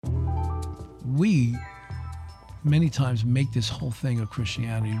we many times make this whole thing of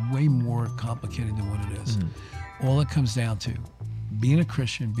Christianity way more complicated than what it is. All it comes down to, being a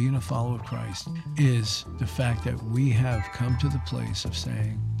Christian, being a follower of Christ, is the fact that we have come to the place of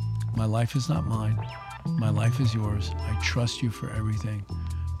saying, my life is not mine, my life is yours, I trust you for everything,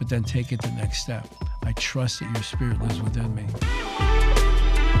 but then take it the next step. I trust that your spirit lives within me.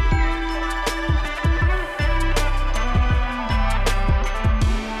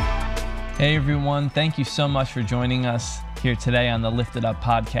 Hey everyone, thank you so much for joining us here today on the Lifted Up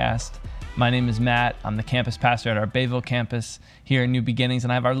podcast. My name is Matt. I'm the campus pastor at our Bayville campus here in New Beginnings,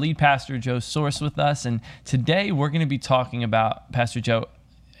 and I have our lead pastor, Joe Sorce, with us. And today we're going to be talking about, Pastor Joe,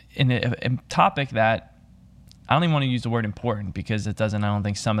 in a topic that I don't even want to use the word important because it doesn't, I don't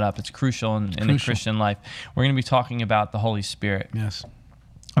think, sum it up. It's crucial in a Christian life. We're going to be talking about the Holy Spirit. Yes.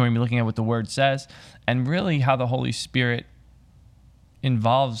 We're going to be looking at what the Word says and really how the Holy Spirit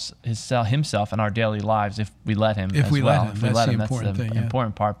involves himself in our daily lives if we let him. If as we well. let him, that's the important thing.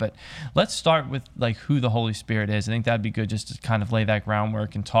 Important part. But let's start with like who the Holy Spirit is. I think that'd be good just to kind of lay that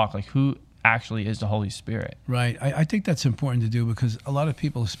groundwork and talk like who actually is the Holy Spirit. Right. I think that's important to do because a lot of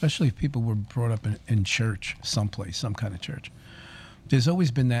people, especially if people were brought up in church someplace, some kind of church, there's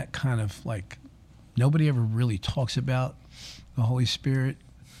always been that kind of like nobody ever really talks about the Holy Spirit.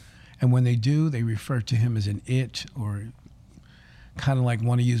 And when they do, they refer to him as an it, or kind of like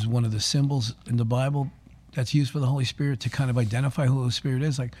want to use one of the symbols in the Bible that's used for the Holy Spirit to kind of identify who the Holy Spirit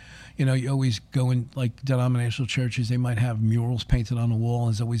is. Like, you know, you always go in like denominational churches, they might have murals painted on the wall,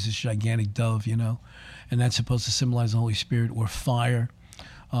 and there's always this gigantic dove, you know, and that's supposed to symbolize the Holy Spirit, or fire,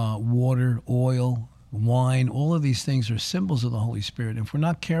 water, oil, wine. All of these things are symbols of the Holy Spirit. And if we're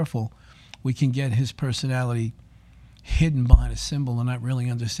not careful, we can get his personality hidden behind a symbol and not really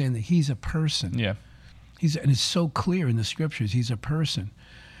understand that he's a person. Yeah. And it's so clear in the scriptures, he's a person.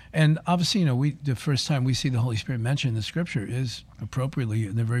 And obviously, you know, the first time we see the Holy Spirit mentioned in the scripture is appropriately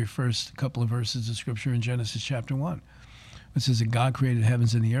in the very first couple of verses of scripture in Genesis chapter 1. It says that God created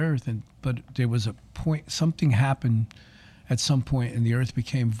heavens and the earth, but there was a point, something happened at some point, and the earth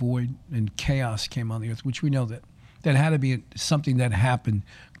became void and chaos came on the earth, which we know that had to be something that happened.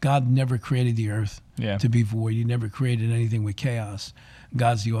 God never created the earth to be void. He never created anything with chaos.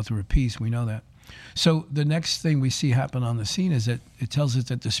 God's the author of peace. We know that. So the next thing we see happen on the scene is that it tells us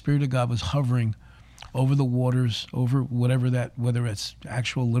that the Spirit of God was hovering over the waters, over whether it's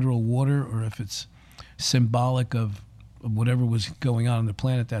actual literal water or if it's symbolic of whatever was going on the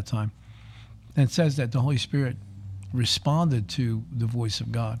planet at that time. And it says that the Holy Spirit responded to the voice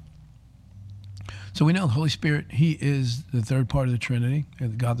of God. So we know the Holy Spirit, he is the third part of the Trinity,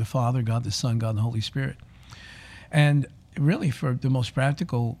 God the Father, God the Son, God the Holy Spirit. And really, for the most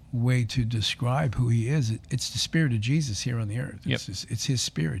practical way to describe who he is, it's the Spirit of Jesus here on the earth. Yep. It's his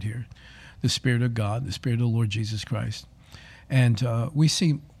Spirit here, the Spirit of God, the Spirit of the Lord Jesus Christ. And we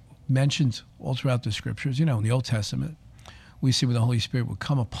see mentioned all throughout the scriptures, you know, in the Old Testament, we see where the Holy Spirit would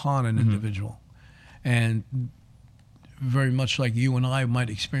come upon an individual. And very much like you and I might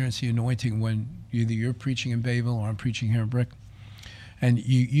experience the anointing when either you're preaching in Bayville or I'm preaching here in Brick. And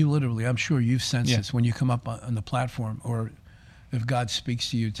you literally, I'm sure you've sensed this when you come up on the platform, or if God speaks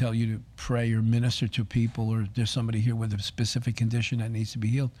to you, tell you to pray or minister to people, or there's somebody here with a specific condition that needs to be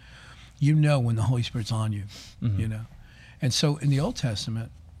healed. You know when the Holy Spirit's on you, you know. And so in the Old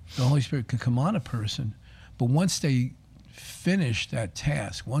Testament, the Holy Spirit could come on a person, but once they finish that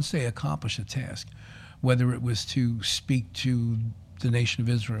task, once they accomplish a task, whether it was to speak to the nation of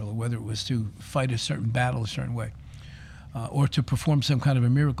Israel, or whether it was to fight a certain battle a certain way, or to perform some kind of a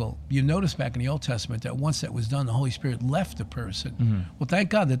miracle. You notice back in the Old Testament that once that was done, the Holy Spirit left the person. Well, thank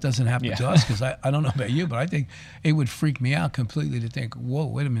God that doesn't happen to us, because I don't know about you, but I think it would freak me out completely to think, whoa,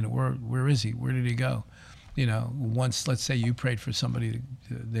 wait a minute, where is he? Where did he go? You know, once, let's say you prayed for somebody,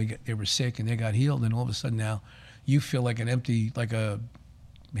 they were sick and they got healed, and all of a sudden now you feel like an empty, like a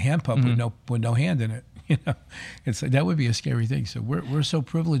hand pump with no hand in it. You know, that would be a scary thing. So we're so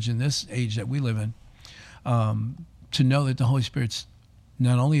privileged in this age that we live in, to know that the Holy Spirit's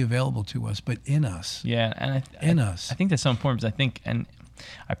not only available to us, but in us. Yeah, and I think that's so important, because I think, and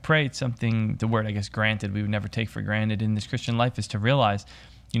I pray it's something, the word, I guess, granted, we would never take for granted in this Christian life, is to realize,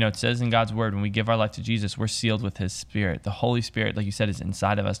 you know, it says in God's word, when we give our life to Jesus, we're sealed with his Spirit. The Holy Spirit, like you said, is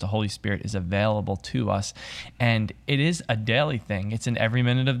inside of us. The Holy Spirit is available to us. And it is a daily thing. It's an every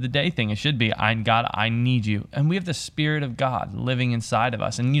minute of the day thing. It should be, God, I need you. And we have the Spirit of God living inside of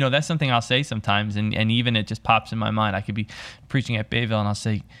us. And, you know, that's something I'll say sometimes, and even it just pops in my mind. I could be preaching at Bayville, and I'll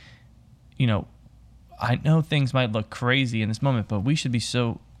say, you know, I know things might look crazy in this moment, but we should be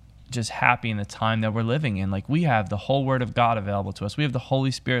so just happy in the time that we're living in. Like, we have the whole Word of God available to us. We have the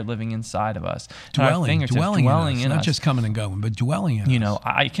Holy Spirit living inside of us. Dwelling in us. Not us. just coming and going, but dwelling in us. You know,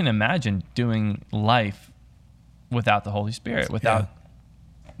 I can imagine doing life without the Holy Spirit, without,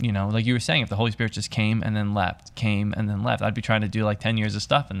 you know, like you were saying, if the Holy Spirit just came and then left, I'd be trying to do like 10 years of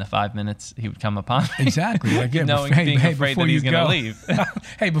stuff in the 5 minutes he would come upon me. Exactly. Like, yeah, being afraid that he's going to leave.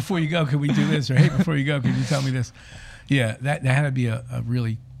 Hey, before you go, can we do this? Or hey, before you go, can you tell me this? Yeah, that had to be a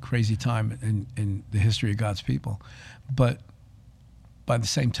really crazy time in the history of God's people. But by the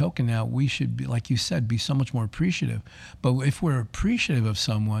same token now, we should be, like you said, be so much more appreciative. But if we're appreciative of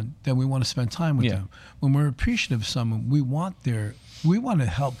someone, then we want to spend time with them. When we're appreciative of someone, we want to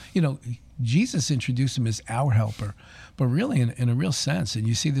help. You know, Jesus introduced him as our helper, but really in a real sense, and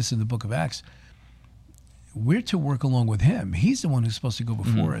you see this in the book of Acts, we're to work along with him. He's the one who's supposed to go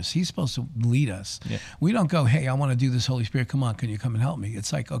before us. He's supposed to lead us. Yeah. We don't go, hey, I want to do this, Holy Spirit, come on, can you come and help me?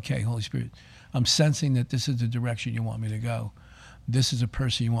 It's like, okay, Holy Spirit, I'm sensing that this is the direction you want me to go. This is a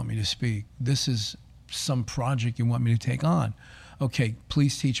person you want me to speak. This is some project you want me to take on. Okay,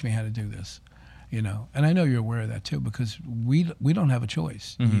 please teach me how to do this. You know, and I know you're aware of that too, because we don't have a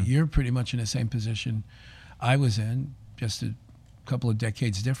choice. You're pretty much in the same position I was in, just a couple of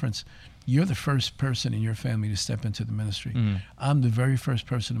decades difference. You're the first person in your family to step into the ministry. I'm the very first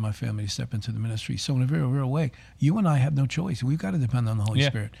person in my family to step into the ministry. So in a very real way, you and I have no choice. We've got to depend on the Holy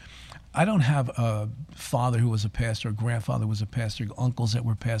Spirit. I don't have a father who was a pastor, a grandfather who was a pastor, uncles that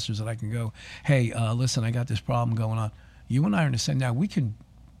were pastors that I can go, hey, listen, I got this problem going on. You and I are in the same. Now, we can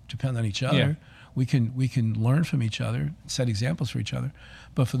depend on each other. Yeah. We can learn from each other, set examples for each other.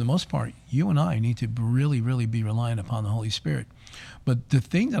 But for the most part, you and I need to really, really be reliant upon the Holy Spirit. But the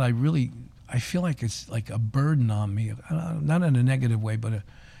thing that I feel like it's like a burden on me, not in a negative way, but a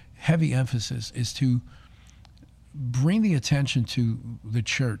heavy emphasis, is to bring the attention to the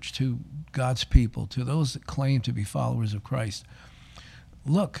church, to God's people, to those that claim to be followers of Christ.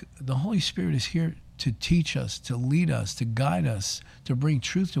 Look, the Holy Spirit is here to teach us, to lead us, to guide us, to bring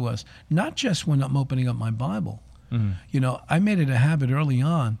truth to us, not just when I'm opening up my Bible. You know, I made it a habit early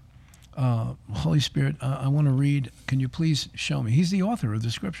on. Holy Spirit, I want to read. Can you please show me? He's the author of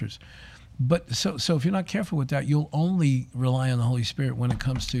the scriptures. But so if you're not careful with that, you'll only rely on the Holy Spirit when it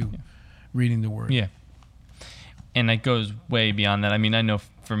comes to reading the Word. Yeah. And it goes way beyond that. I mean, I know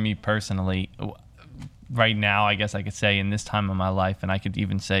for me personally, right now, I guess I could say in this time of my life, and I could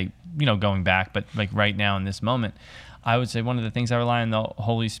even say, you know, going back, but like right now in this moment, I would say one of the things I rely on the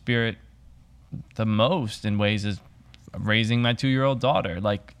Holy Spirit the most in ways is raising my 2-year-old daughter.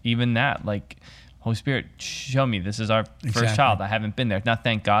 Like, even that, like, Holy Spirit, show me, this is our first child. I haven't been there. Now,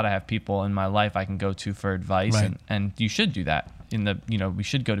 thank God I have people in my life I can go to for advice, and you should do that. We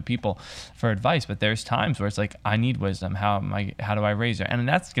should go to people for advice, but there's times where it's like, I need wisdom. How do I raise her? And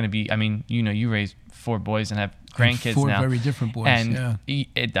that's going to be, I mean, you raise 4 boys and have grandkids now. 4 very different boys.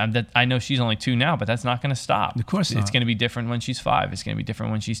 And I know she's only 2 now, but that's not going to stop. Of course not. It's going to be different when she's 5. It's going to be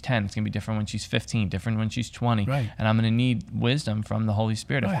different when she's 10. It's going to be different when she's 15, different when she's 20. Right. And I'm going to need wisdom from the Holy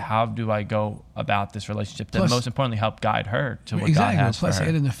Spirit of how do I go about this relationship that most importantly help guide her to what God has for her. Plus,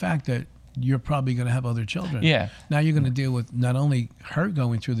 adding the fact that you're probably going to have other children. Yeah. Now you're going to deal with not only her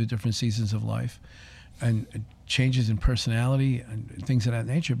going through the different seasons of life and changes in personality and things of that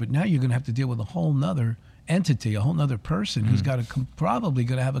nature, but now you're going to have to deal with a whole nother entity, a whole nother person who's got probably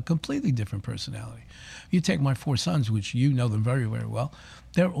going to have a completely different personality. You take my 4 sons, which you know them very, very well,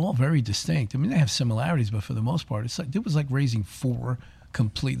 they're all very distinct. I mean, they have similarities, but for the most part, it was like raising 4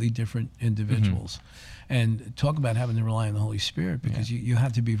 completely different individuals. And talk about having to rely on the Holy Spirit, because you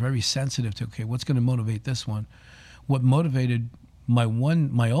have to be very sensitive to, okay, what's going to motivate this one? What motivated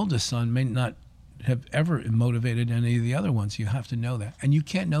my oldest son may not have ever motivated any of the other ones. You have to know that. And you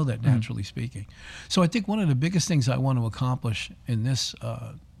can't know that naturally speaking. So I think one of the biggest things I want to accomplish in this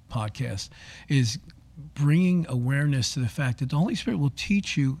podcast is bringing awareness to the fact that the Holy Spirit will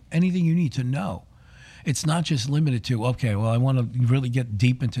teach you anything you need to know. It's not just limited to, okay, well, I want to really get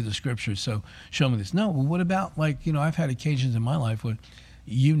deep into the scriptures, so show me this. No, well, what about, like, I've had occasions in my life where,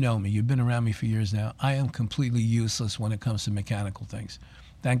 you know me, you've been around me for years now, I am completely useless when it comes to mechanical things.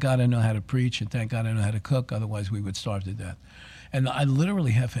 Thank God I know how to preach, and thank God I know how to cook, otherwise we would starve to death. And I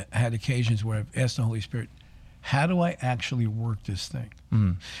literally have had occasions where I've asked the Holy Spirit, how do I actually work this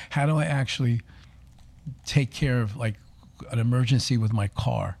thing? How do I actually take care of, like, an emergency with my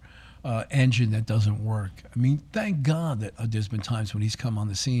car? Engine that doesn't work. I mean, thank God that there's been times when he's come on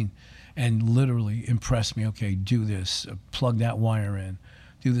the scene and literally impressed me. Okay, do this, plug that wire in,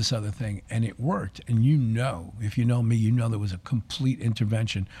 do this other thing, and it worked. And if you know me, you know there was a complete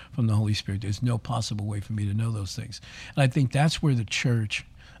intervention from the Holy Spirit. There's no possible way for me to know those things. And I think that's where the church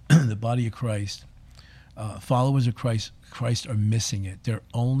the body of Christ, followers of Christ are missing it. They're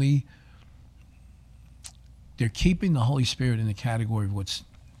keeping the Holy Spirit in the category of what's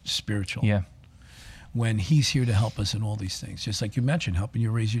spiritual. Yeah. When he's here to help us in all these things, just like you mentioned, helping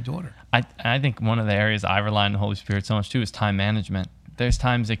you raise your daughter. I think one of the areas I rely on the Holy Spirit so much too is time management. There's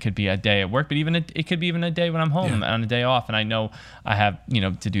times it could be a day at work, but it could be even a day when I'm home on a day off, and I know I have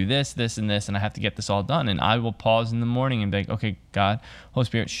to do this, and this, and I have to get this all done. And I will pause in the morning and be like, okay, God, Holy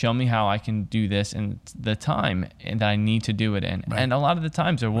Spirit, show me how I can do this and the time and that I need to do it in. Right. And a lot of the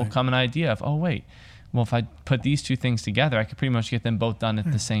times there will come an idea of, oh wait, well if I put these two things together, I could pretty much get them both done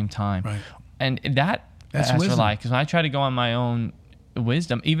at the same time. Right. And that's wisdom. Because when I try to go on my own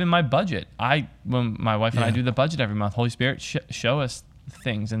wisdom, even my budget, when my wife and I do the budget every month, Holy Spirit, show us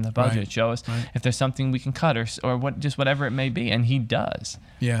things in the budget, show us if there's something we can cut or whatever it may be, and he does.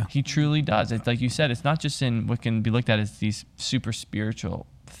 Yeah, he truly does. It's like you said, it's not just in what can be looked at as these super spiritual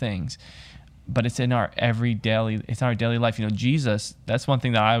things, but it's in our daily life. Jesus, that's one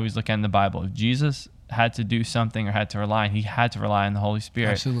thing that I always look at in the Bible. If Jesus had to do something or had to rely, he had to rely on the Holy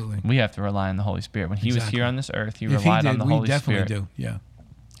Spirit. Absolutely. We have to rely on the Holy Spirit. When he was here on this earth, he relied on the Holy Spirit. We definitely do, yeah.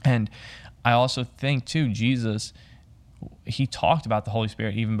 And I also think, too, Jesus, he talked about the Holy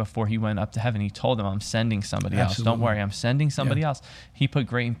Spirit even before he went up to heaven. He told them, I'm sending somebody else. Don't worry, I'm sending somebody else. He put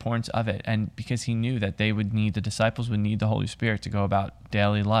great importance of it. And because he knew that the disciples would need the Holy Spirit to go about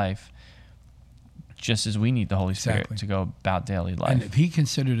daily life, just as we need the Holy Spirit to go about daily life. And if he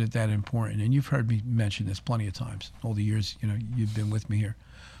considered it that important, and you've heard me mention this plenty of times, all the years you've been with me here,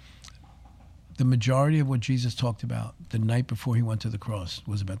 the majority of what Jesus talked about the night before he went to the cross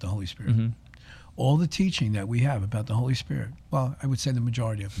was about the Holy Spirit. Mm-hmm. All the teaching that we have about the Holy Spirit, well, I would say the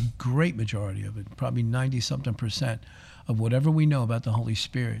majority of it, great majority of it, probably 90-something% of whatever we know about the Holy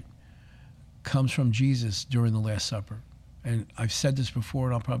Spirit comes from Jesus during the Last Supper. And I've said this before,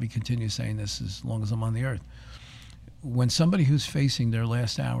 and I'll probably continue saying this as long as I'm on the earth. When somebody who's facing their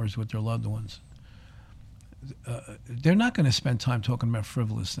last hours with their loved ones, they're not going to spend time talking about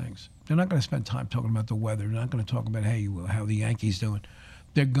frivolous things. They're not going to spend time talking about the weather. They're not going to talk about, hey, how the Yankees doing.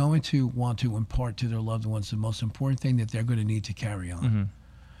 They're going to want to impart to their loved ones the most important thing that they're going to need to carry on.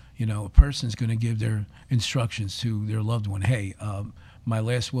 Mm-hmm. A person's going to give their instructions to their loved one. Hey, my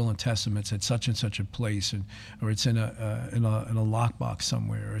last will and testament's at such and such a place, or it's in a lockbox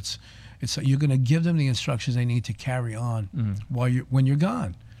somewhere. It's you're going to give them the instructions they need to carry on when you're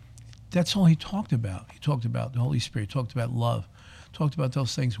gone. That's all he talked about. He talked about the Holy Spirit. He talked about love. Talked about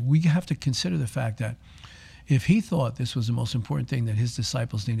those things. We have to consider the fact that if he thought this was the most important thing that his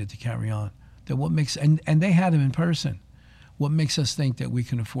disciples needed to carry on, that what makes and they had him in person, what makes us think that we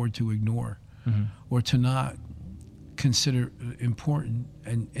can afford to ignore or to not consider important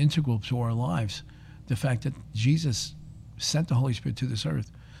and integral to our lives the fact that Jesus sent the Holy Spirit to this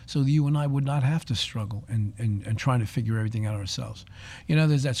earth so that you and I would not have to struggle and trying to figure everything out ourselves.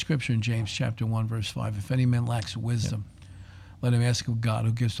 There's that scripture in James chapter 1, verse 5, if any man lacks wisdom, let him ask of God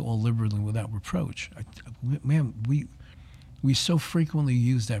who gives to all liberally without reproach. We so frequently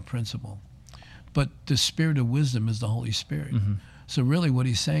use that principle. But the spirit of wisdom is the Holy Spirit. Mm-hmm. So really what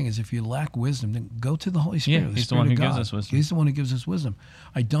he's saying is if you lack wisdom, then go to the Holy Spirit. Yeah, he's the one who gives us wisdom. He's the one who gives us wisdom.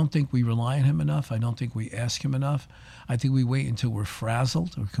 I don't think we rely on him enough. I don't think we ask him enough. I think we wait until we're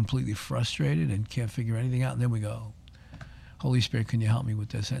frazzled or completely frustrated and can't figure anything out. And then we go, Holy Spirit, can you help me with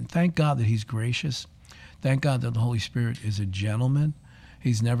this? And thank God that he's gracious. Thank God that the Holy Spirit is a gentleman.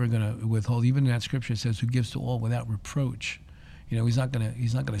 He's never going to withhold. Even in that scripture it says, who gives to all without reproach. He's not going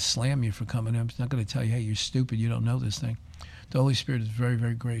to slam you for coming in. He's not going to tell you, hey, you're stupid, you don't know this thing. The Holy Spirit is very,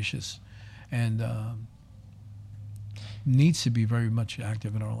 very gracious and needs to be very much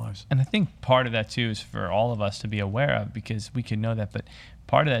active in our lives. And I think part of that, too, is for all of us to be aware of, because we can know that. But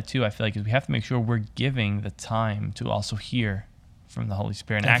part of that, too, I feel like is we have to make sure we're giving the time to also hear from the Holy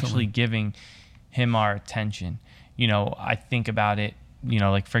Spirit and actually giving him our attention. I think about it,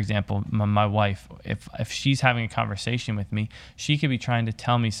 like, for example, my wife, if she's having a conversation with me, she could be trying to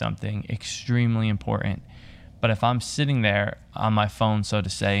tell me something extremely important. But if I'm sitting there on my phone, so to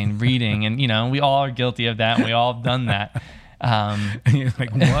say, and reading, and we all are guilty of that, and we all have done that. And you're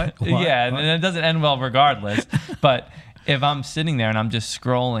like, what? Yeah, what? And it doesn't end well regardless. But if I'm sitting there and I'm just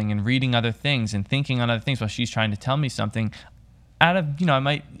scrolling and reading other things and thinking on other things while she's trying to tell me something, I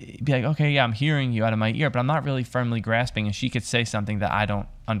might be like, okay, yeah, I'm hearing you out of my ear, but I'm not really firmly grasping. And she could say something that I don't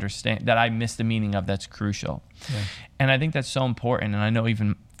understand, that I miss the meaning of, that's crucial. Yeah. And I think that's so important. And I know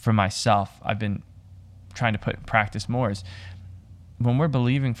even for myself, I've been trying to put in practice more, is when we're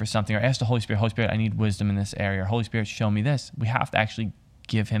believing for something or ask the Holy Spirit, I need wisdom in this area, or Holy Spirit, show me this. We have to actually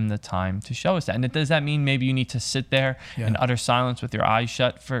give him the time to show us that. And does that mean maybe you need to sit there in utter silence with your eyes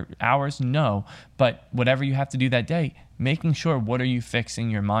shut for hours? No. But whatever you have to do that day, making sure, what are you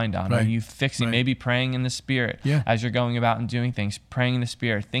fixing your mind on? Are you fixing maybe praying in the Spirit as you're going about and doing things, praying in the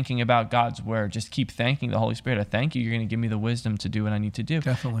Spirit, thinking about God's word, just keep thanking the Holy Spirit. I thank you. You're going to give me the wisdom to do what I need to do.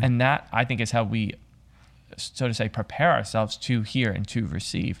 Definitely. And that, I think, is how we, so to say, prepare ourselves to hear and to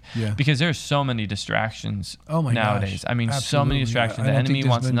receive. Because there's so many distractions nowadays. I mean, Absolutely. so many distractions. The enemy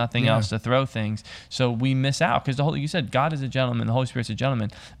wants nothing else to throw things. So we miss out because you said God is a gentleman, the Holy Spirit's a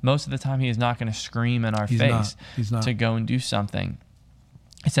gentleman. Most of the time he is not going to scream in our face to go and do something.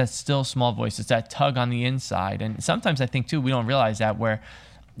 It's that still small voice. It's that tug on the inside. And sometimes I think too, we don't realize that, where,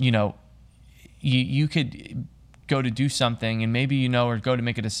 you could go to do something and maybe or go to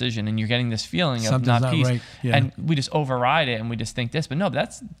make a decision and you're getting this feeling of not peace, and we just override it and we just think this, but no,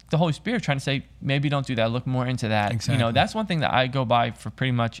 that's the Holy Spirit trying to say, maybe don't do that, look more into that. That's one thing that I go by for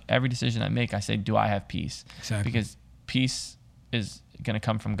pretty much every decision I make. I say, do I have peace? Because peace is going to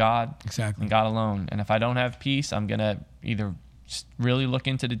come from God and God alone. And if I don't have peace, I'm going to either really look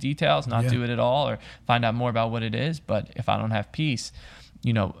into the details, not do it at all, or find out more about what it is. But if I don't have peace,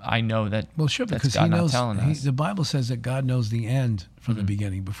 I know that. Well, sure, because God he knows. not telling us. The Bible says that God knows the end from the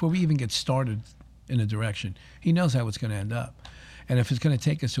beginning. Before we even get started in a direction, he knows how it's going to end up. And if it's going to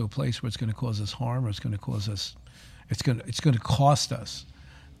take us to a place where it's going to cause us harm, or it's going to cause us, it's going to cost us,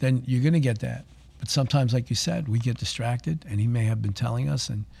 then you're going to get that. But sometimes, like you said, we get distracted, and he may have been telling us,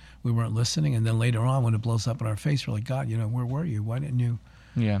 and we weren't listening. And then later on, when it blows up in our face, we're like, God, where were you? Why didn't you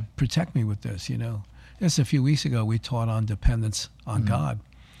protect me with this? Just a few weeks ago, we taught on dependence on God.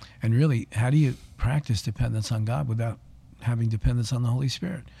 And really, how do you practice dependence on God without having dependence on the Holy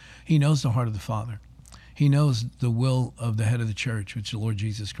Spirit? He knows the heart of the Father. He knows the will of the head of the church, which is the Lord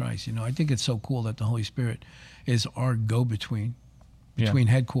Jesus Christ. I think it's so cool that the Holy Spirit is our go-between between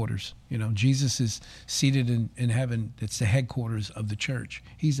headquarters. Jesus is seated in heaven. It's the headquarters of the church.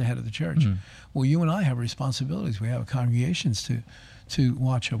 He's the head of the church. Well, you and I have responsibilities. We have congregations to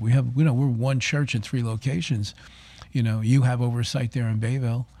watch over. We have, we're one church in 3 locations. You have oversight there in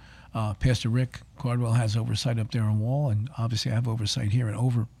Bayville. Pastor Rick Cardwell has oversight up there in Wall, and obviously I have oversight here and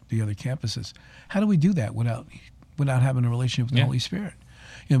over the other campuses. How do we do that without having a relationship with the Holy Spirit?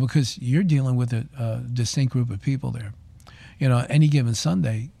 Because you're dealing with a distinct group of people there. Any given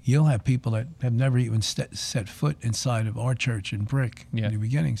Sunday, you'll have people that have never even set foot inside of our church in Brick in the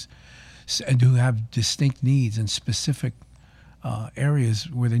beginnings, and who have distinct needs and specific areas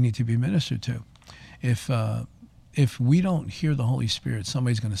where they need to be ministered to. If we don't hear the Holy Spirit,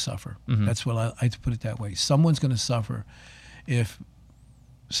 somebody's going to suffer. That's what I like to put it that way. Someone's going to suffer if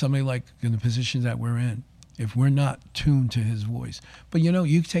somebody, like in the position that we're in, if we're not tuned to his voice. But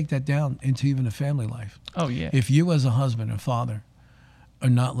you take that down into even a family life. Oh, yeah. If you as a husband or father are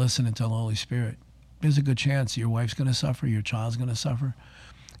not listening to the Holy Spirit, there's a good chance your wife's going to suffer, your child's going to suffer,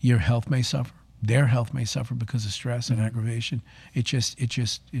 your health may suffer. Their health may suffer because of stress and aggravation.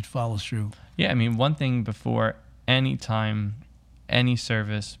 It follows through. Yeah, I mean, one thing before any time, any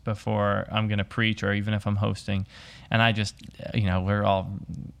service, before I'm going to preach, or even if I'm hosting, and I just, we're all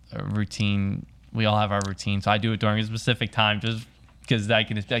routine. We all have our routine. So I do it during a specific time just because I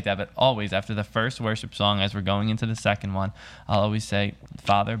can expect that. But always after the first worship song, as we're going into the second one, I'll always say,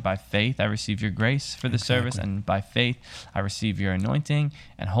 Father, by faith, I receive your grace for the service. And by faith, I receive your anointing.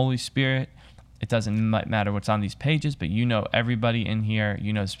 And Holy Spirit, it doesn't matter what's on these pages, but everybody in here,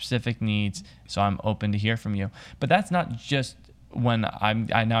 specific needs. So I'm open to hear from you. But that's not just when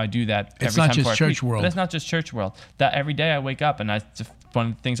I do that every time. It's not just church world. But that's not just church world. That every day I wake up, and one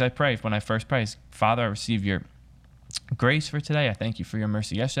of the things I pray when I first pray is, Father, I receive your grace for today. I thank you for your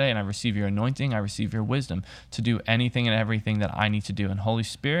mercy yesterday, and I receive your anointing. I receive your wisdom to do anything and everything that I need to do. And Holy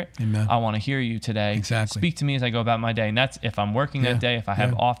Spirit, Amen. I want to hear you today. Exactly. Speak to me as I go about my day. And that's if I'm working that day, if I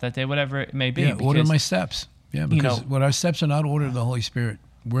have off that day, whatever it may be. Yeah, order my steps. Yeah, because when our steps are not ordered of the Holy Spirit,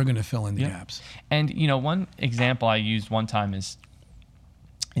 we're going to fill in the gaps. And, one example I used one time is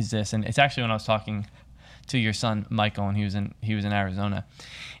this, and it's actually when I was talking to your son Michael, and he was in Arizona,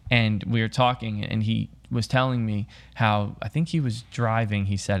 and we were talking, and he was telling me how, I think he was driving,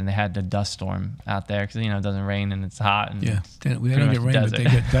 he said, and they had the dust storm out there because it doesn't rain and it's hot, and we don't get rain, but they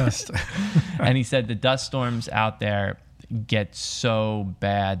get dust. And he said the dust storms out there get so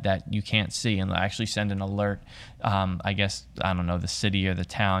bad that you can't see, and they actually send an alert. I guess, I don't know, the city or the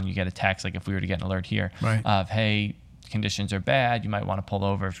town, you get a text, like if we were to get an alert here, of, hey, conditions are bad, you might want to pull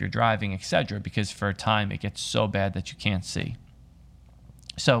over if you're driving, etc., because for a time it gets so bad that you can't see.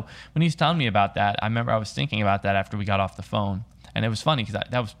 So when he's telling me about that, I remember I was thinking about that after we got off the phone, and it was funny because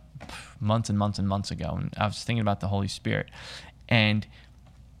that was months and months and months ago, and I was thinking about the Holy Spirit. And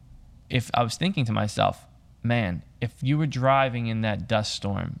if I was thinking to myself, man, if you were driving in that dust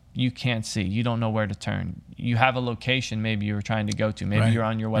storm, you can't see, you don't know where to turn. You have a location maybe you were trying to go to. Maybe you're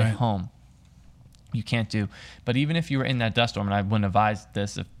on your way home. You can't do. But even if you were in that dust storm, and I wouldn't advise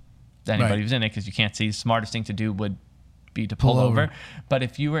this if anybody was in it because you can't see, the smartest thing to do would be to pull over. But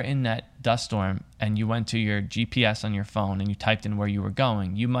if you were in that dust storm and you went to your GPS on your phone and you typed in where you were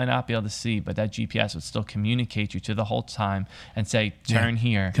going, you might not be able to see, but that GPS would still communicate you to the whole time and say, turn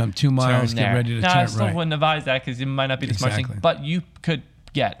here. Come 2 miles, get ready to turn. I still wouldn't advise that because it might not be the smartest thing, but you could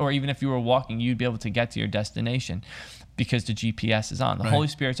get, or even if you were walking, you'd be able to get to your destination because the GPS is on. The Holy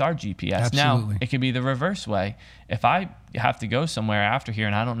Spirit's our GPS. Absolutely. Now, it could be the reverse way. If I have to go somewhere after here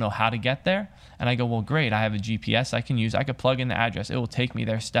and I don't know how to get there, and I go, well, great, I have a GPS I can use. I could plug in the address. It will take me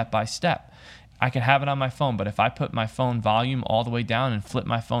there step by step. I could have it on my phone, but if I put my phone volume all the way down and flip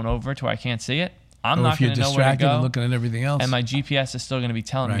my phone over to where I can't see it, I'm not going to know where to go. If you're distracted and looking at everything else. And my GPS is still going to be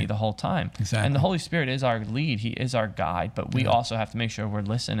telling me the whole time. Exactly. And the Holy Spirit is our lead. He is our guide, but we also have to make sure we're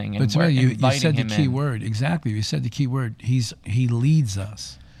listening and we're inviting him in. You said the key word. Exactly. You said the key word. He leads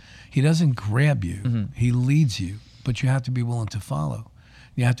us. He doesn't grab you. He leads you, but you have to be willing to follow.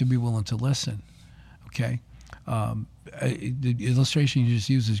 You have to be willing to listen. Okay? The illustration you just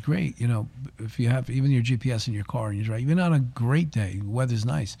used is great. You know, if you have even your GPS in your car and you're driving, even on a great day, the weather's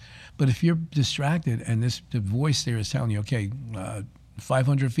nice, but if you're distracted and the voice there is telling you, okay,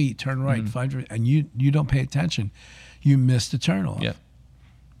 500 feet, turn right, 500, and you don't pay attention, you miss the turnoff. Yeah.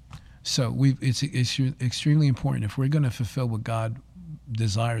 So it's extremely important if we're going to fulfill what God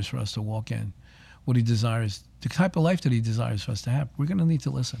desires for us to walk in, what He desires, the type of life that He desires for us to have, we're going to need to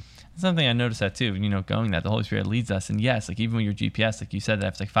listen. Something I noticed that too, you know, going that the Holy Spirit leads us. And yes, like even with your GPS, like you said, that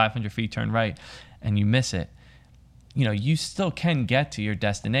if it's like 500 feet, turn right, and you miss it, you know, you still can get to your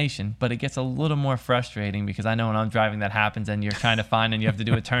destination, but it gets a little more frustrating because I know when I'm driving that happens and you're trying to find and you have to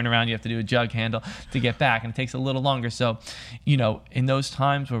do a turnaround, you have to do a jug handle to get back, and it takes a little longer. So, you know, in those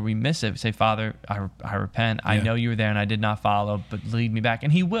times where we miss it, we say, Father, I repent. I know you were there and I did not follow, but lead me back.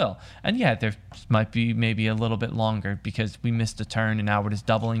 And He will. And yeah, there might be maybe a little bit longer because we missed a turn and now we're just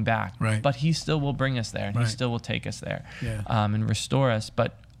doubling back. Right. But He still will bring us there and He still will take us there and restore us.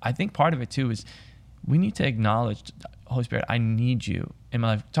 But I think part of it too is we need to acknowledge, Holy Spirit, I need you in my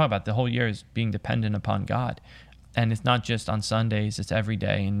life. Talk about the whole year is being dependent upon God. And it's not just on Sundays, it's every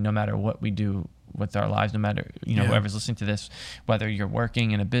day. And no matter what we do with our lives, no matter, you know, whoever's listening to this, whether you're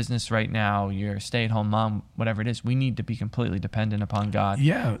working in a business right now, you're a stay-at-home mom, whatever it is, we need to be completely dependent upon God,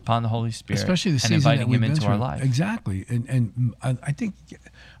 upon the Holy Spirit, especially the season and inviting that Him we've into been our through. life. Exactly. And I think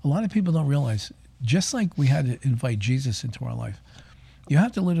a lot of people don't realize, just like we had to invite Jesus into our life, you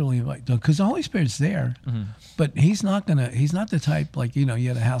have to literally invite, because the Holy Spirit's there, but he's not the type, like, you know, you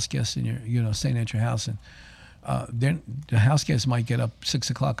had a house guest and you're, you know, staying at your house, and then the house guest might get up 6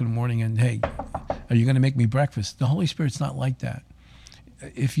 o'clock in the morning and, hey, are you going to make me breakfast? The Holy Spirit's not like that.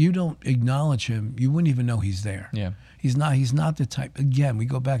 If you don't acknowledge Him, you wouldn't even know He's there. Yeah. He's not the type, again, we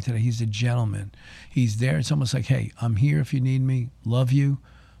go back to that, He's a gentleman. He's there. It's almost like, hey, I'm here if you need me, love you,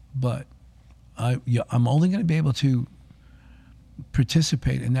 but I'm only going to be able to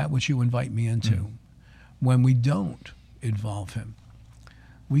participate in that which you invite me into. When we don't involve Him,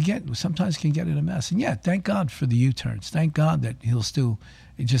 we sometimes can get in a mess. And thank God for the U-turns. Thank God that He'll still,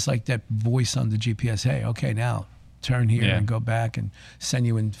 just like that voice on the GPS, hey, okay, now turn here and go back, and send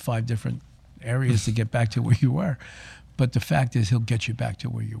you in 5 different areas to get back to where you were. But the fact is, He'll get you back to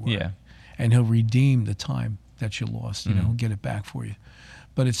where you were. Yeah. And He'll redeem the time that you lost. You know, He'll get it back for you.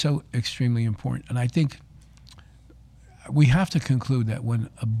 But it's so extremely important. And I think we have to conclude that when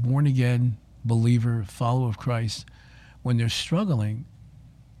a born-again believer, follower of Christ, when they're struggling,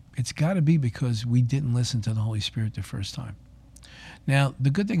 it's got to be because we didn't listen to the Holy Spirit the first time. Now,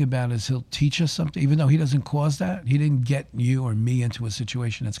 the good thing about it is He'll teach us something, even though He doesn't cause that. He didn't get you or me into a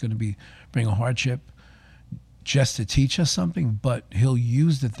situation that's going to bring a hardship just to teach us something, but He'll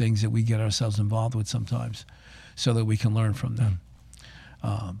use the things that we get ourselves involved with sometimes so that we can learn from them.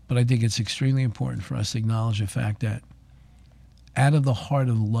 But I think it's extremely important for us to acknowledge the fact that out of the heart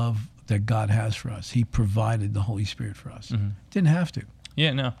of love that God has for us, He provided the Holy Spirit for us. Didn't have to.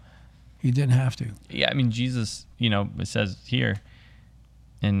 Yeah, no. He didn't have to. Yeah, I mean, Jesus, you know, it says here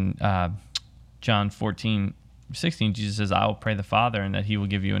in John 14:16, Jesus says, I will pray the Father, and that He will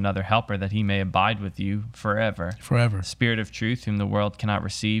give you another helper, that He may abide with you forever. Forever. Spirit of truth, whom the world cannot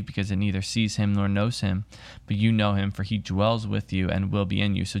receive, because it neither sees Him nor knows Him. But you know Him, for He dwells with you and will be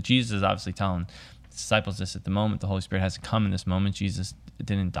in you. So Jesus is obviously telling disciples this at the moment. The Holy Spirit hasn't come in this moment. Jesus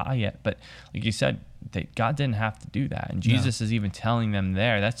didn't die yet. But like you said, God didn't have to do that. And Jesus is even telling them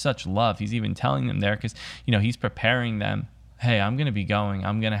there. That's such love. He's even telling them there because, you know, He's preparing them hey, I'm going to be going.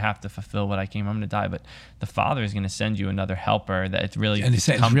 I'm going to have to fulfill what I came. I'm going to die. But the Father is going to send you another helper that it's really, and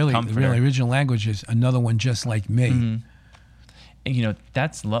the original language is another one just like me. Mm-hmm. And, you know,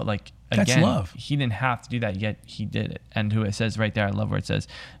 that's like, again, that's love. He didn't have to do that, yet he did it. And who it says right there, I love where it says,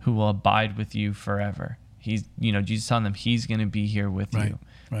 who will abide with you forever. He's, you know, Jesus telling them he's going to be here with you.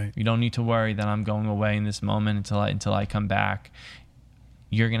 Right. You don't need to worry that I'm going away in this moment until I come back.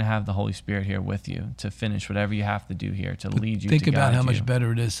 You're going to have the Holy Spirit here with you to finish whatever you have to do here, to lead you, think to guide about how you. much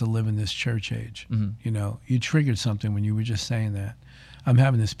better it is to live in this church age. Mm-hmm. You know, you triggered something when you were just saying that. I'm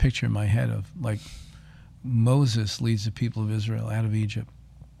having this picture in my head of, like, Moses leads the people of Israel out of Egypt.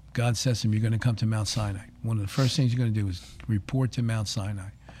 God says to him, you're going to come to Mount Sinai. One of the first things you're going to do is report to Mount Sinai.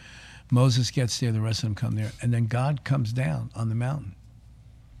 Moses gets there, the rest of them come there, and then God comes down on the mountain.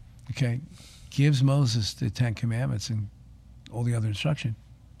 Okay? Gives Moses the 10 Commandments and all the other instruction,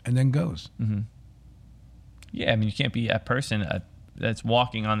 and then goes. Mm-hmm. Yeah, I mean, you can't be a person that's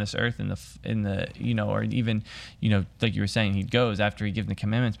walking on this earth in the you know, or even, you know, like you were saying, he goes after he gives the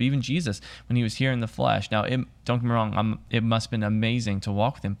commandments. But even Jesus, when he was here in the flesh, now don't get me wrong, it must have been amazing to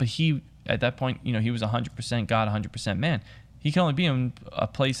walk with him. But he, at that point, you know, he was 100% God, 100% man. He can only be in a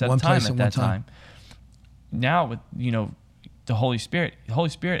place at a time at that time. Now with, you know, the Holy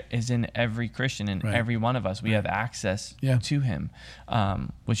Spirit is in every Christian, in every one of us. We have access to him,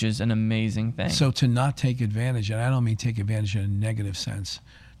 which is an amazing thing. So to not take advantage, and I don't mean take advantage in a negative sense,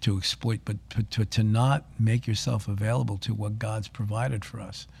 to exploit, but to not make yourself available to what God's provided for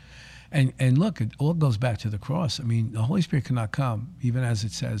us. And look, it all goes back to the cross. I mean, the Holy Spirit cannot come, even as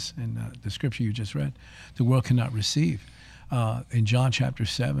it says in the scripture you just read, the world cannot receive. In John chapter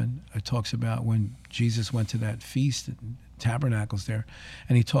 7, it talks about when Jesus went to that feast and tabernacles there,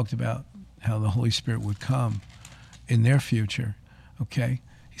 and he talked about how the Holy Spirit would come in their future, okay?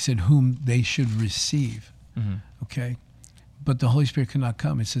 He said, whom they should receive, okay? But the Holy Spirit could not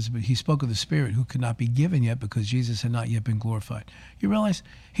come. It says, but he spoke of the Spirit who could not be given yet because Jesus had not yet been glorified. You realize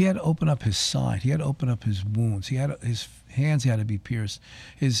he had to open up his side. He had to open up his wounds. He had his hands had to be pierced.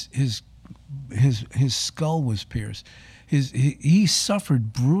 His skull was pierced. He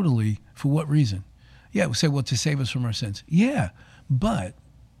suffered brutally for what reason? Yeah, we say, well, to save us from our sins. Yeah, but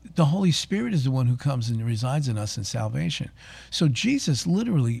the Holy Spirit is the one who comes and resides in us in salvation. So Jesus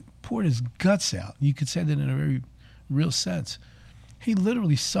literally poured his guts out. You could say that in a very real sense. He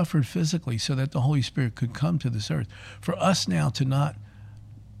literally suffered physically so that the Holy Spirit could come to this earth. For us now to not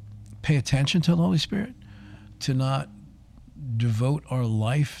pay attention to the Holy Spirit, to not devote our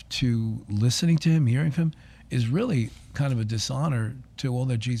life to listening to him, hearing from him, is really kind of a dishonor to all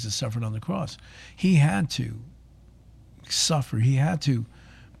that Jesus suffered on the cross. He had to suffer. He had to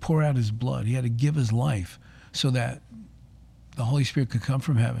pour out his blood. He had to give his life so that the Holy Spirit could come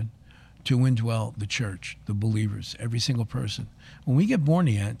from heaven to indwell the church, the believers, every single person. When we get born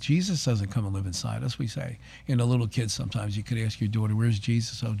again, Jesus doesn't come and live inside us. We say, you know, little kids sometimes, you could ask your daughter, where's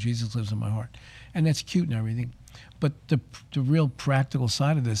Jesus? Oh, Jesus lives in my heart. And that's cute and everything. But the real practical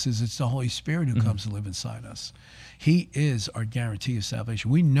side of this is it's the Holy Spirit who comes to live inside us. He is our guarantee of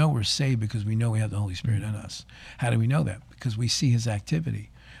salvation. We know we're saved because we know we have the Holy Spirit in us. How do we know that? Because we see his activity.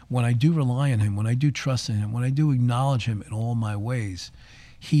 When I do rely on him, when I do trust in him, when I do acknowledge him in all my ways,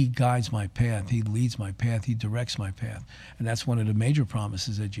 he guides my path. He leads my path. He directs my path. And that's one of the major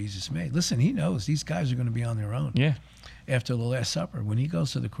promises that Jesus made. Listen, he knows these guys are going to be on their own. Yeah. After the Last Supper, when he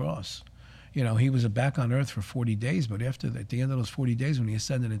goes to the cross, you know, he was back on earth for 40 days, but at the end of those 40 days when he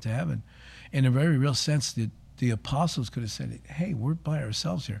ascended into heaven, in a very real sense, the apostles could have said, hey, we're by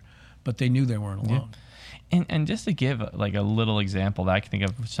ourselves here. But they knew they weren't alone. Yeah. And just to give like a little example that I can think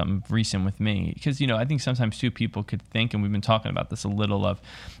of something recent with me, because, you know, I think sometimes too people could think, and we've been talking about this a little, of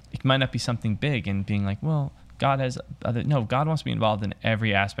it might not be something big and being like, well, God wants to be involved in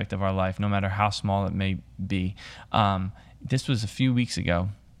every aspect of our life, no matter how small it may be. This was a few weeks ago,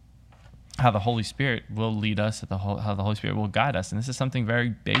 how the Holy Spirit will lead us, how the Holy Spirit will guide us. And this is something very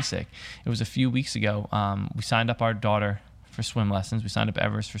basic. It was a few weeks ago. We signed up our daughter for swim lessons. We signed up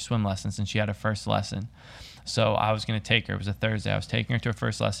Everest for swim lessons, and she had her first lesson. So I was going to take her. It was a Thursday. I was taking her to her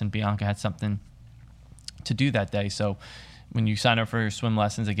first lesson. Bianca had something to do that day. So when you sign up for her swim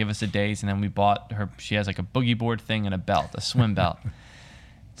lessons, they give us the days, and then we bought her. She has like a boogie board thing and a belt, a swim belt.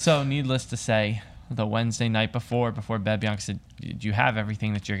 So needless to say, the Wednesday night before bed, Bianca said, "Do you have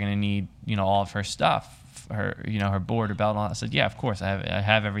everything that you're going to need? You know, all of her stuff." Her board, her belt, and all that. I said, yeah, of course, I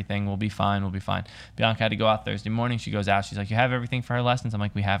have everything. We'll be fine. Bianca had to go out Thursday morning. She goes out. She's like, you have everything for her lessons? I'm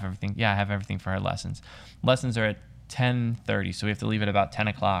like, we have everything. Yeah, I have everything for her lessons. Lessons are at 10:30, so we have to leave at about 10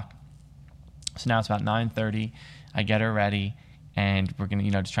 o'clock. So now it's about 9:30. I get her ready, and we're gonna,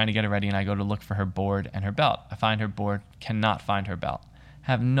 just trying to get her ready. And I go to look for her board and her belt. I find her board, cannot find her belt.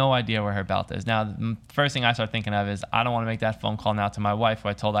 Have no idea where her belt is. Now, the first thing I start thinking of is I don't want to make that phone call now to my wife, who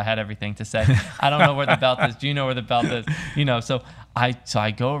I told I had everything to say. I don't know where the belt is. Do you know where the belt is? So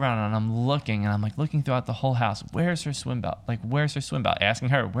I go around and I'm looking, and I'm like looking throughout the whole house. Where's her swim belt? Like, where's her swim belt? Asking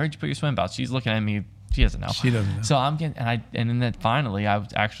her, where'd you put your swim belt? She's looking at me. She doesn't know. She doesn't know. So I'm getting, and then finally I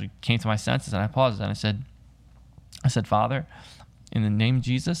actually came to my senses, and I paused and I said, Father, in the name of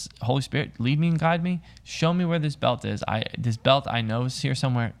Jesus, Holy Spirit, lead me and guide me. Show me where this belt is. This belt I know is here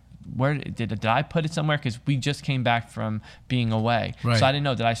somewhere. Where did I put it somewhere? Because we just came back from being away, right. So I didn't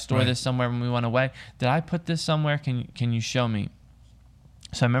know. Did I store this somewhere when we went away? Did I put this somewhere? Can you show me?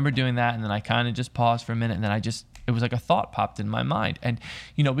 So I remember doing that, and then I kind of just paused for a minute, and then it was like a thought popped in my mind. And,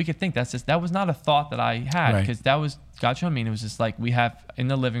 we could think that was not a thought that I had, because that was God showed me. And it was just like, we have in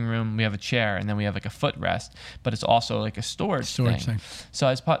the living room, we have a chair, and then we have like a footrest, but it's also like a storage thing. So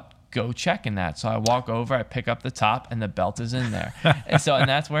I just go check in that. So I walk over, I pick up the top, and the belt is in there. and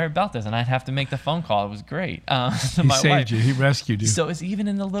that's where her belt is. And I'd have to make the phone call. It was great. To he my saved wife. you. He rescued you. So it's even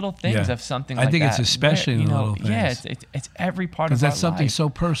in the little things of something like that. I think it's especially in the little things. Yeah, it's every part of our life. Because that's something so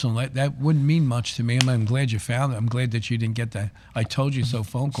personal. That wouldn't mean much to me. I'm glad you found it. I'm glad that you didn't get that I told you so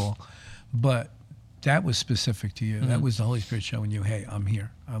phone call. But that was specific to you. Mm-hmm. That was the Holy Spirit showing you, hey, I'm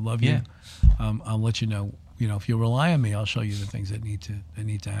here. I love you. I'll let you know. If you rely on me, I'll show you the things that need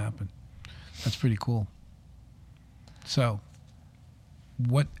to happen. That's pretty cool. So,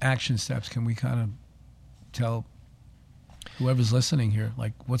 what action steps can we kind of tell whoever's listening here?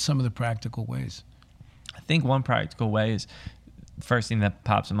 Like, what's some of the practical ways? I think one practical way is, first thing that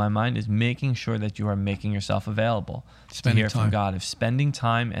pops in my mind is making sure that you are making yourself available to hear from God. If spending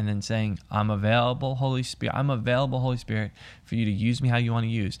time and then saying, I'm available, Holy Spirit. I'm available, Holy Spirit, for you to use me how you want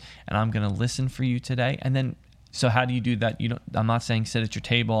to use. And I'm going to listen for you today. And then, so how do you do that? I'm not saying sit at your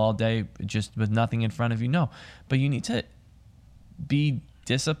table all day just with nothing in front of you. No, but you need to be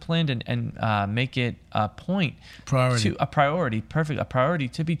disciplined and make it a priority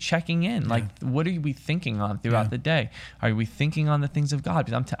to be checking in. Like, what are we thinking on throughout the day? Are we thinking on the things of God?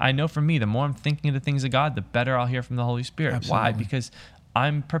 Because I know for me, the more I'm thinking of the things of God, the better I'll hear from the Holy Spirit. Absolutely. Why? Because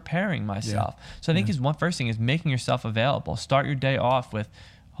I'm preparing myself. So I think first thing is making yourself available. Start your day off with,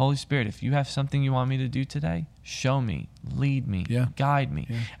 Holy Spirit, if you have something you want me to do today, show me, lead me, guide me.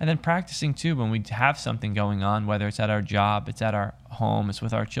 And then practicing too, when we have something going on, whether it's at our job, it's at our home, it's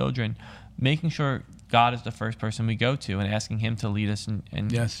with our children, making sure God is the first person we go to and asking him to lead us and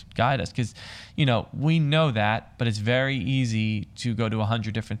guide us. Because, we know that, but it's very easy to go to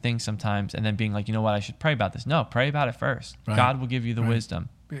 100 different things sometimes and then being like, I should pray about this. No, pray about it first. Right. God will give you the wisdom.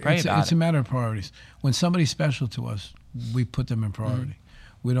 Pray about it. It's a matter of priorities. When somebody's special to us, we put them in priority. Mm-hmm.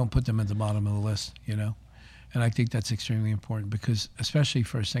 We don't put them at the bottom of the list, And I think that's extremely important, because especially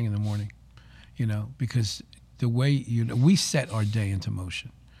first thing in the morning, because the way, we set our day into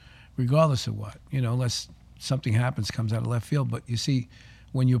motion, regardless of what, unless something happens, comes out of left field. But you see,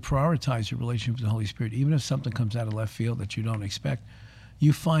 when you prioritize your relationship with the Holy Spirit, even if something comes out of left field that you don't expect,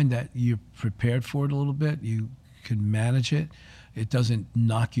 you find that you're prepared for it a little bit. You can manage it. It doesn't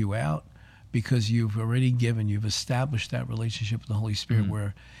knock you out, because you've established that relationship with the Holy Spirit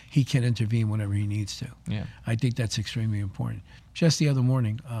where he can intervene whenever he needs to. Yeah. I think that's extremely important. Just the other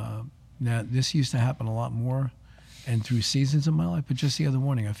morning, now this used to happen a lot more and through seasons of my life, but just the other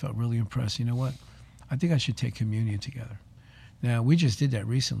morning I felt really impressed. You know what? I think I should take communion together. Now, we just did that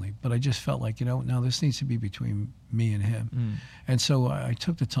recently, but I just felt like, now this needs to be between me and him. And so I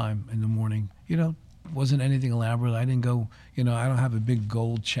took the time in the morning, wasn't anything elaborate. I didn't go, I don't have a big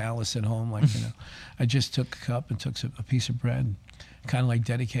gold chalice at home. Like, I just took a cup and took a piece of bread and kind of like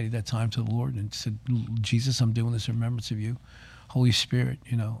dedicated that time to the Lord and said, Jesus, I'm doing this in remembrance of you. Holy Spirit,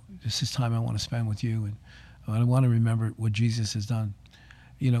 this is time I want to spend with you. And I want to remember what Jesus has done.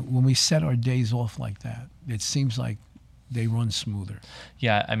 When we set our days off like that, it seems like they run smoother.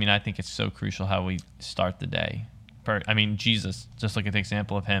 Yeah. I think it's so crucial how we start the day. Jesus, just look at the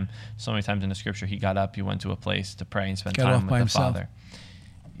example of him. So many times in the scripture, he got up, he went to a place to pray and spend time with the Father.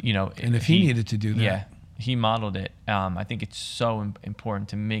 And if he needed to do that. He modeled it. I think it's so important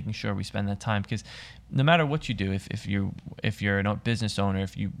to making sure we spend that time, because no matter what you do, if you're a business owner,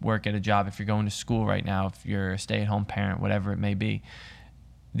 if you work at a job, if you're going to school right now, if you're a stay-at-home parent, whatever it may be,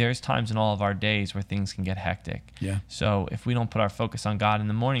 there's times in all of our days where things can get hectic. Yeah. So if we don't put our focus on God in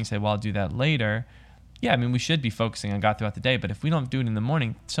the morning, say, well, I'll do that later, Yeah, I mean, we should be focusing on God throughout the day, but if we don't do it in the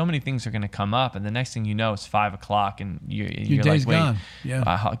morning, so many things are going to come up, and the next thing you know, it's 5 o'clock, and you're day's like, wait, gone.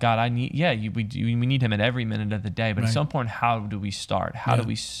 Yeah. God, I need, we need Him at every minute of the day, but it's so important. How do we start? How do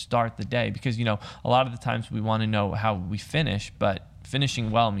we start the day? Because, a lot of the times we want to know how we finish, but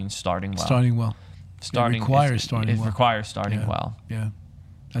finishing well means starting well. Starting well. It requires starting well. Yeah,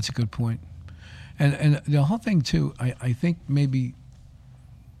 that's a good point. And the whole thing, too, I think maybe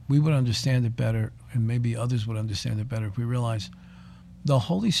we would understand it better, and maybe others would understand it better if we realize the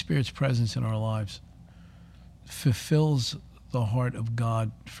Holy Spirit's presence in our lives fulfills the heart of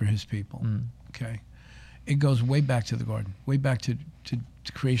God for His people. Okay, it goes way back to the garden, way back to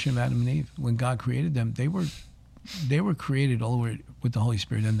creation of Adam and Eve. When God created them, they were created all the way with the Holy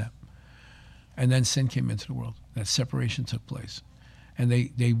Spirit in them, and then sin came into the world. That separation took place, and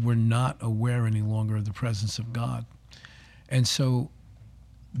they were not aware any longer of the presence of God, and so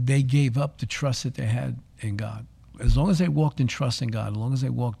they gave up the trust that they had in God. As long as they walked in trust in God, as long as they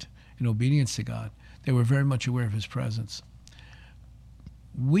walked in obedience to God, they were very much aware of His presence.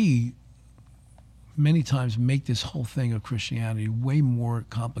 We, many times, make this whole thing of Christianity way more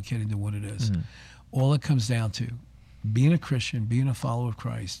complicated than what it is. All it comes down to, being a Christian, being a follower of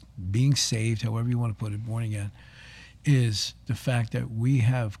Christ, being saved, however you want to put it, born again, is the fact that we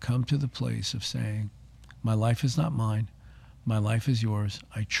have come to the place of saying, my life is not mine. My life is yours.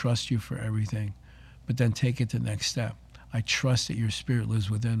 I trust you for everything. But then take it to the next step. I trust that your Spirit lives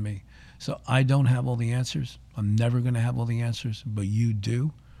within me. So I don't have all the answers. I'm never going to have all the answers, but you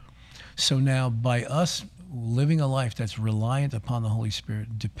do. So now by us living a life that's reliant upon the Holy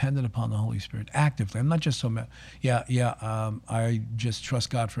Spirit, dependent upon the Holy Spirit, actively. I'm not just so, I just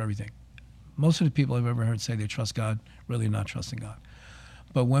trust God for everything. Most of the people I've ever heard say they trust God, really not trusting God.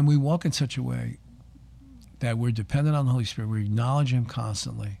 But when we walk in such a way that we're dependent on the Holy Spirit, we acknowledge Him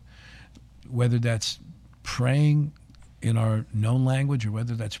constantly, whether that's praying in our known language or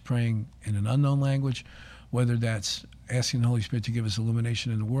whether that's praying in an unknown language, whether that's asking the Holy Spirit to give us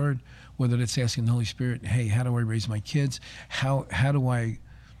illumination in the Word, whether that's asking the Holy Spirit, hey, how do I raise my kids? How do I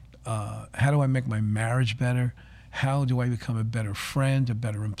make my marriage better? How do I become a better friend, a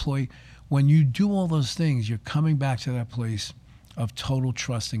better employee? When you do all those things, you're coming back to that place of total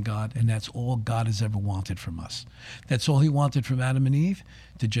trust in God, and that's all God has ever wanted from us. That's all He wanted from Adam and Eve,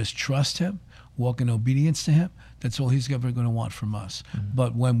 to just trust Him, walk in obedience to Him. That's all He's ever going to want from us.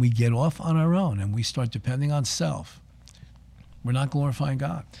 But when we get off on our own and we start depending on self, we're not glorifying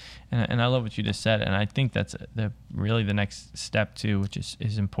God. And I love what you just said, and I think that's really the next step too, which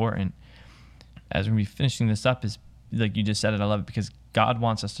is important. As we're finishing this up, is like you just said it, I love it, because God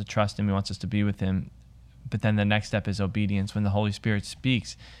wants us to trust Him, He wants us to be with Him. But then the next step is obedience. When the Holy Spirit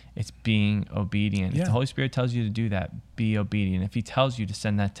speaks, it's being obedient. If the Holy Spirit tells you to do that, be obedient. If He tells you to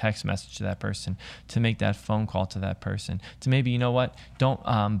send that text message to that person, to make that phone call to that person, to maybe,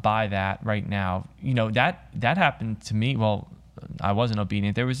 don't buy that right now. That happened to me. Well, I wasn't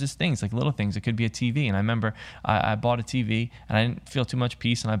obedient. There was just things, like little things. It could be a TV. And I remember I bought a TV and I didn't feel too much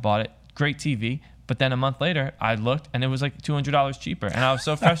peace, and I bought it. Great TV. But then a month later, I looked and it was like $200 cheaper, and I was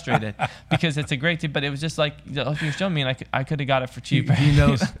so frustrated because it's a great TV, but it was just like you're showing me, and I could have got it for cheaper. He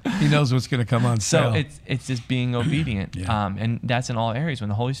knows what's going to come on sale. So it's just being obedient, and that's in all areas. When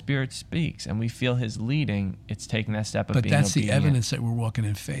the Holy Spirit speaks and we feel His leading, it's taking that step of being obedient. But that's the evidence that we're walking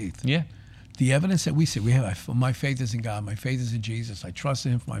in faith. Yeah. The evidence that we see, my faith is in God, my faith is in Jesus, I trust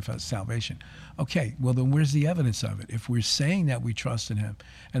in Him for my salvation. Okay, well then where's the evidence of it? If we're saying that we trust in Him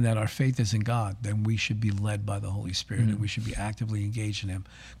and that our faith is in God, then we should be led by the Holy Spirit, and we should be actively engaged in Him,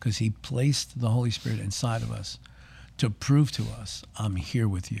 because He placed the Holy Spirit inside of us to prove to us, I'm here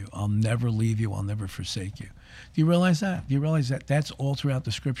with you. I'll never leave you. I'll never forsake you. Do you realize that? Do you realize that that's all throughout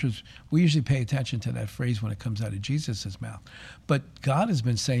the Scriptures? We usually pay attention to that phrase when it comes out of Jesus' mouth. But God has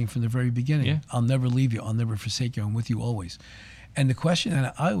been saying from the very beginning, I'll never leave you. I'll never forsake you. I'm with you always. And the question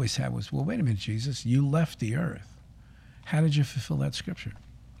that I always had was, well, wait a minute, Jesus, you left the earth. How did you fulfill that Scripture?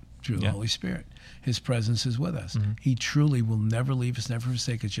 Through the Holy Spirit. His presence is with us. He truly will never leave us, never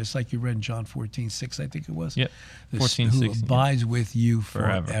forsake us, just like you read in John 14:6, I think it was. Yep. 14:6. Who abides with you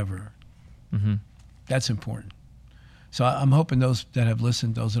forever. That's important. So I'm hoping those that have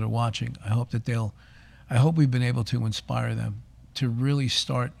listened, those that are watching, I hope we've been able to inspire them to really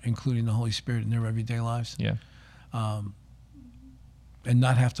start including the Holy Spirit in their everyday lives. Yeah. And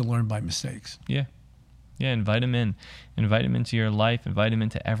not have to learn by mistakes. Yeah. Yeah, invite Him in. Invite Him into your life. Invite Him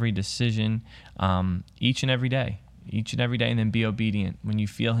into every decision, each and every day. Each and every day, and then be obedient when you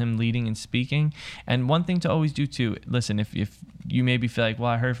feel Him leading and speaking. And one thing to always do too, listen, if you maybe feel like, well,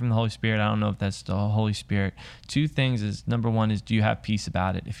 I heard from the Holy Spirit, I don't know if that's the Holy Spirit. Two things is, number one is, do you have peace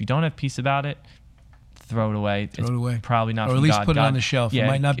about it? If you don't have peace about it, throw it away. Throw it away. Probably not or from at least God. put it God, on the shelf. Yeah, It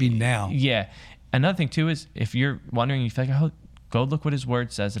might not be now. Yeah. Another thing too is if you're wondering, you feel like, oh, go look what his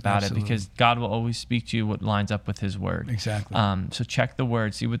word says about Absolutely. it, because God will always speak to you what lines up with his word. Exactly. So check the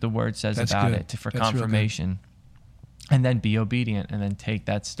word, see what the word says That's about good. it for That's real good. confirmation. And then be obedient, and then take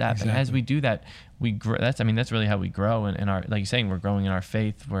that step. Exactly. And as we do that, we grow. That's really how we grow in our, like you're saying, we're growing in our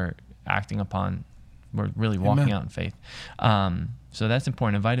faith. We're acting upon, we're really walking Amen. out in faith. So that's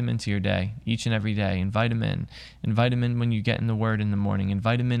important. Invite him into your day, each and every day. Invite him in. Invite him in when you get in the word in the morning.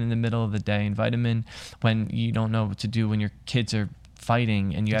 Invite him in the middle of the day. Invite him in when you don't know what to do, when your kids are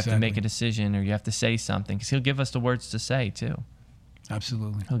fighting and you have to make a decision, or you have to say something, because he'll give us the words to say too.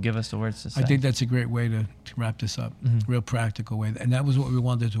 Absolutely. He'll give us the words to say. I think that's a great way to wrap this up. Real practical way. And that was what we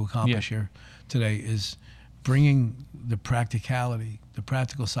wanted to accomplish here today, is bringing the practicality, the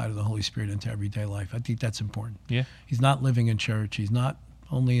practical side of the Holy Spirit into everyday life. I think that's important. Yeah. He's not living in church. He's not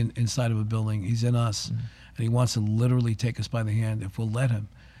only inside of a building. He's in us. And he wants to literally take us by the hand if we'll let him.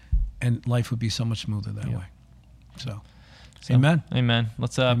 And life would be so much smoother that way. So, amen. Amen.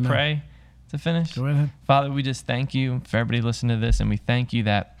 Let's pray to finish. Go right ahead. Father, we just thank you for everybody listening to this, and we thank you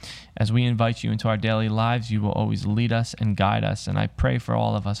that as we invite you into our daily lives, you will always lead us and guide us. And I pray for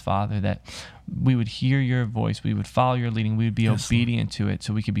all of us, Father, that we would hear your voice, we would follow your leading, we would be obedient to it,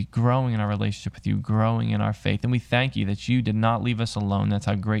 so we could be growing in our relationship with you, growing in our faith. And we thank you that you did not leave us alone. That's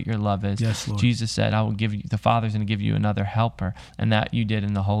how great your love is. Yes, Lord. Jesus said, I will give you, the Father's going to give you another helper, and that you did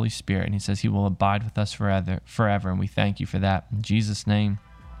in the Holy Spirit. And he says he will abide with us forever. And we thank you for that. In Jesus' name.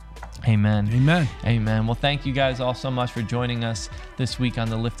 Amen. Amen. Amen. Well, thank you guys all so much for joining us this week on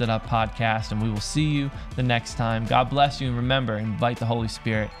the Lifted Up podcast, and we will see you the next time. God bless you, and remember, invite the Holy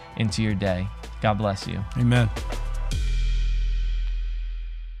Spirit into your day. God bless you. Amen.